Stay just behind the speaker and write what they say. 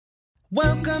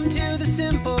Welcome to the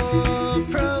Simple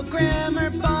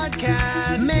Programmer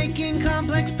Podcast, making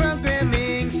complex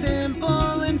programming simple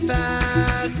and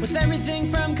fast, with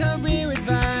everything from career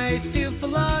advice to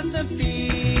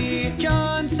philosophy.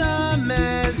 John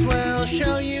Summers will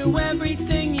show you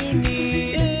everything you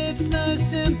need. It's the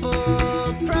Simple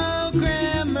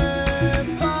Programmer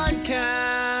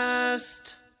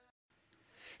Podcast.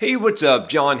 Hey, what's up?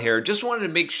 John here. Just wanted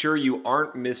to make sure you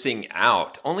aren't missing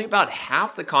out. Only about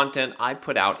half the content I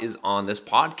put out is on this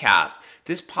podcast.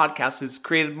 This podcast is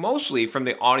created mostly from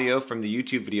the audio from the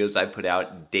YouTube videos I put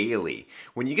out daily.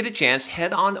 When you get a chance,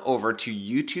 head on over to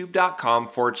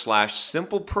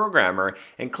youtube.com/simpleprogrammer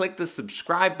and click the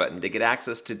subscribe button to get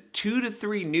access to 2 to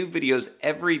 3 new videos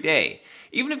every day.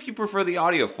 Even if you prefer the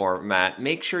audio format,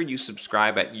 make sure you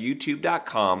subscribe at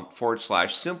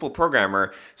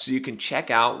youtube.com/simpleprogrammer so you can check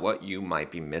out what you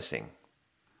might be missing.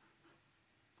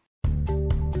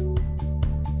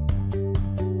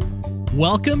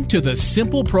 Welcome to the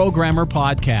Simple Programmer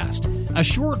Podcast, a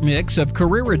short mix of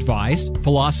career advice,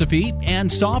 philosophy,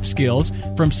 and soft skills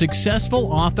from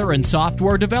successful author and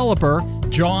software developer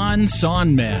John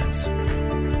Sonmez.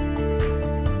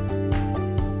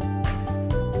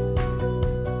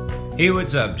 Hey,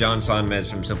 what's up? John Sonmez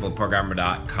from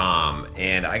simpleprogrammer.com.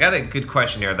 And I got a good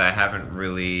question here that I haven't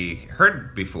really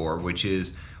heard before, which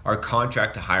is, are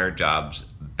contract to hire jobs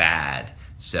bad?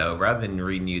 So rather than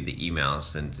reading you the email,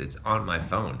 since it's on my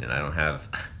phone and I don't have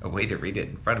a way to read it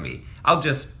in front of me, I'll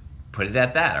just put it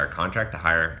at that. Are contract to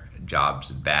hire jobs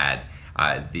bad?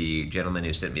 The gentleman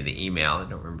who sent me the email, I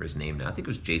don't remember his name now, I think it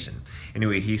was Jason.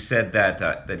 Anyway, he said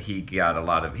that he gets a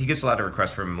lot of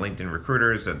requests from LinkedIn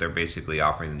recruiters that they're basically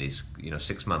offering these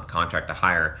 6-month contract to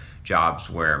hire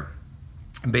jobs where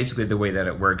basically the way that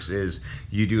it works is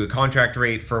you do a contract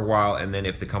rate for a while, and then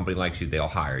if the company likes you, they'll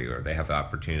hire you, or they have the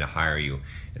opportunity to hire you,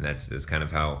 and that's kind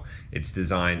of how it's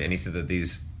designed. And he said that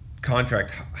these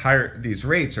these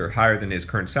rates are higher than his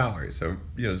current salary. So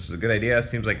this is a good idea. It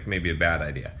seems like maybe a bad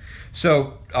idea.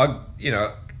 So I'll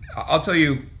tell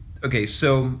you. Okay,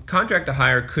 so contract to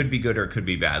hire could be good or it could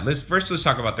be bad. Let's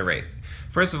talk about the rate.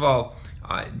 First of all,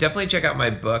 definitely check out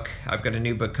my book. I've got a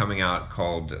new book coming out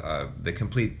called The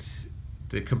Complete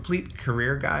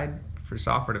Career Guide for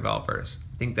Software Developers.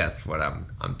 I think that's what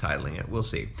I'm titling it. We'll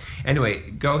see. Anyway,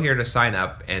 go here to sign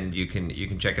up, and you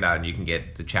can check it out, and you can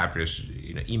get the chapters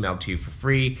emailed to you for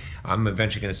free. I'm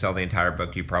eventually going to sell the entire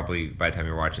book. You probably, by the time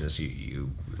you're watching this,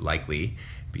 you likely,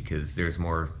 because there's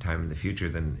more time in the future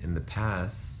than in the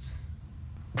past.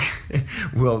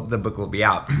 The book will be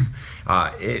out.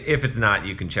 If it's not,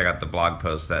 you can check out the blog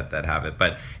posts that have it.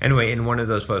 But anyway, in one of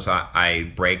those posts,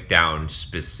 I break down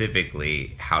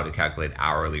specifically how to calculate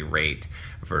hourly rate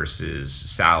versus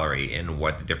salary and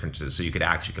what the difference is, so you could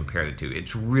actually compare the two.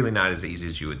 It's really not as easy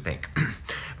as you would think.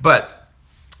 But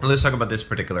let's talk about this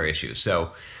particular issue.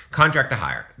 So contract to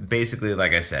hire. Basically,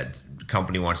 like I said,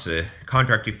 company wants to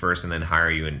contract you first and then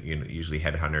hire you, and usually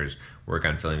headhunters work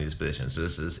on filling these positions. So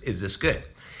is this good?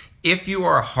 If you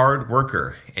are a hard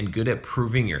worker and good at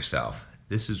proving yourself,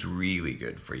 this is really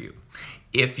good for you.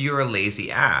 If you're a lazy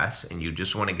ass and you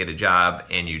just want to get a job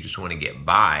and you just want to get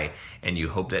by and you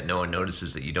hope that no one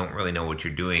notices that you don't really know what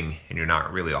you're doing and you're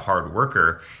not really a hard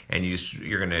worker, and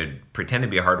you're going to pretend to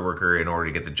be a hard worker in order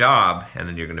to get the job, and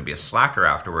then you're going to be a slacker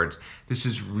afterwards, this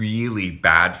is really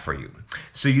bad for you.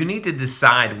 So you need to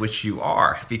decide which you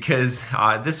are, because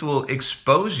this will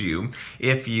expose you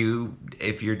if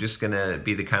you're just going to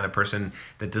be the kind of person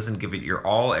that doesn't give it your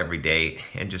all every day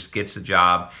and just gets a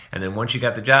job, and then once you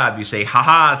got the job, you say,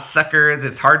 haha, suckers,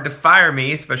 it's hard to fire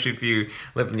me, especially if you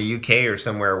live in the UK or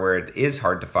somewhere where it is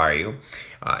hard to fire you.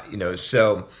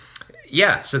 So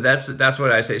that's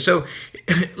what I say. So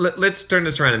let's turn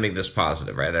this around and make this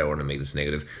positive, right? I don't want to make this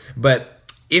negative. But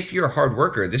if you're a hard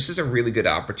worker, this is a really good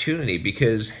opportunity,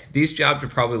 because these jobs are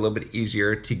probably a little bit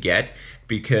easier to get,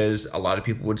 because a lot of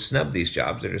people would snub these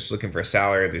jobs. They're just looking for a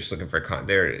salary. They're just looking for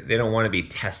they don't want to be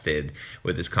tested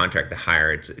with this contract to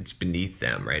hire. It's beneath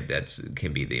them, right? That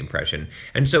can be the impression.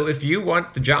 And so if you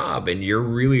want the job and you're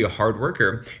really a hard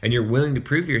worker and you're willing to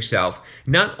prove yourself,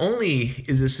 not only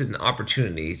is this an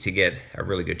opportunity to get a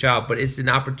really good job, but it's an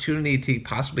opportunity to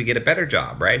possibly get a better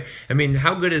job, right? I mean,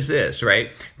 how good is this,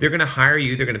 right? They're going to hire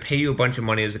you. They're going to pay you a bunch of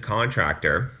money as a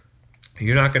contractor.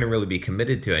 You're not going to really be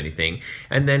committed to anything.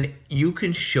 And then you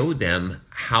can show them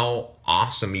how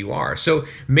awesome you are. So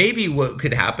maybe what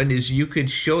could happen is you could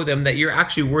show them that you're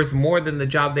actually worth more than the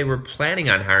job they were planning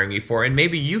on hiring you for, and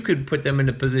maybe you could put them in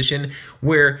a position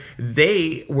where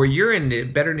you're in a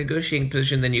better negotiating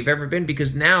position than you've ever been,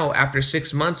 because now after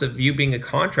 6 months of you being a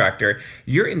contractor,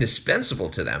 you're indispensable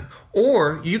to them.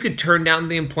 Or you could turn down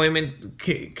the employment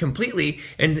completely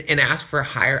and ask for a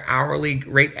higher hourly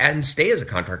rate and stay as a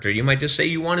contractor. You might just say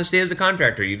you want to stay as a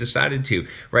contractor. You decided to,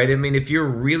 right? I mean, if you're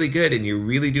really good and you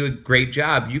really do a great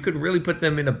job, you could really put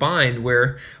them in a bind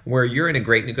where you're in a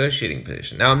great negotiating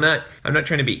position. Now, I'm not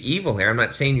trying to be evil here. I'm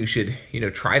not saying you should,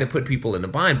 try to put people in a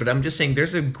bind, but I'm just saying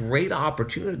there's a great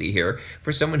opportunity here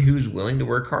for someone who's willing to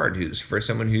work hard, for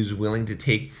someone who's willing to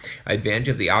take advantage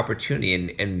of the opportunity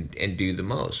and do the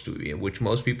most, which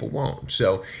most people won't.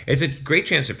 So it's a great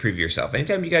chance to prove yourself.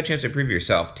 Anytime you got a chance to prove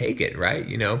yourself, take it, right?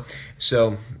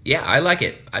 So yeah, I like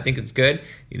it. I think it's good.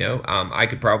 I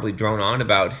could probably drone on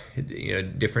about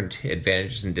different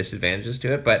advantages and disadvantages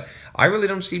to it, but I really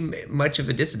don't see much of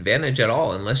a disadvantage at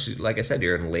all, unless, like I said,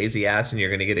 you're a lazy ass and you're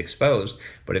going to get exposed.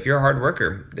 But if you're a hard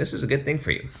worker, this is a good thing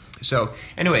for you. So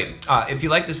anyway, if you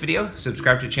like this video,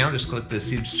 subscribe to the channel. Just click the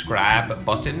subscribe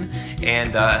button,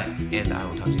 and I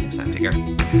will talk to you next time.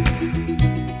 Take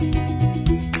care.